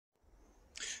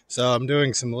So I'm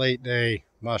doing some late day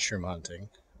mushroom hunting.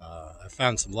 I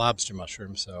found some lobster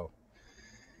mushrooms, so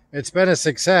it's been a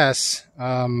success.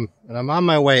 And I'm on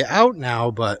my way out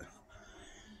now, but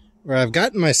where I've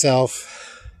gotten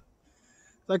myself,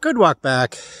 I could walk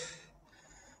back,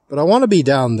 but I want to be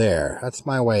down there. That's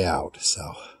my way out.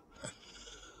 So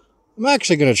I'm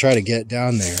actually going to try to get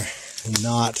down there and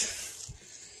not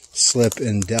slip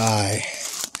and die.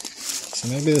 So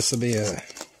maybe this will be a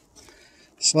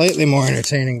slightly more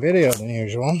entertaining video than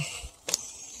usual.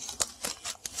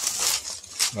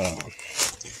 But I don't know.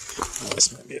 Oh,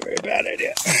 this might be a very bad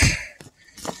idea.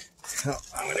 Oh,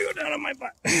 I'm going to go down on my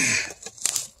butt.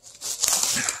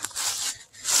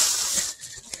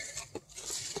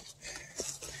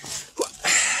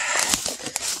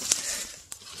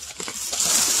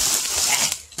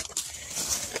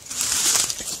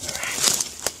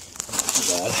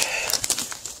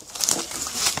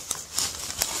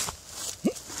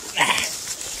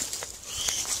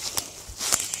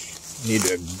 Need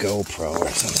a GoPro or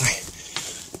something.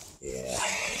 Yeah.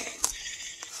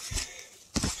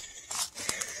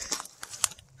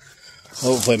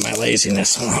 Hopefully my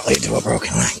laziness will not lead to a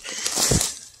broken leg.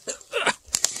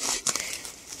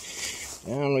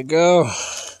 Down we go.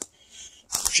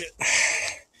 Shit.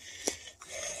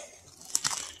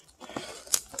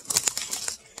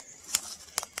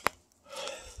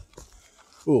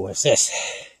 Ooh, what's this?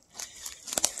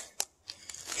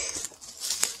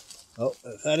 Oh,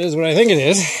 that is what I think it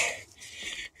is.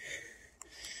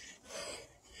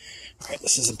 Alright,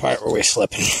 this is the part where we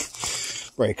slip and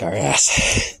break our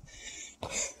ass.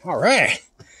 Alright.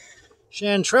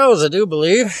 Chanterelles, I do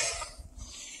believe.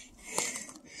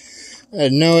 I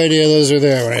had no idea those were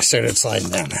there when I started sliding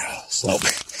down that slope.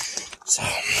 So,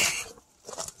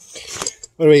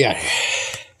 what do we got here?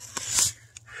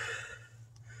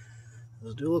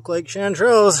 Those do look like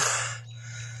chanterelles.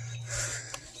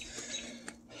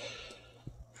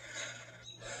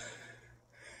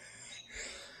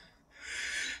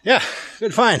 Yeah,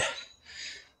 good find.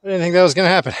 I didn't think that was going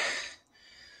to happen.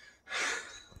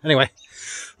 Anyway,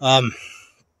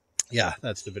 yeah,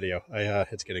 that's the video.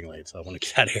 It's getting late, so I want to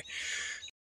get out of here.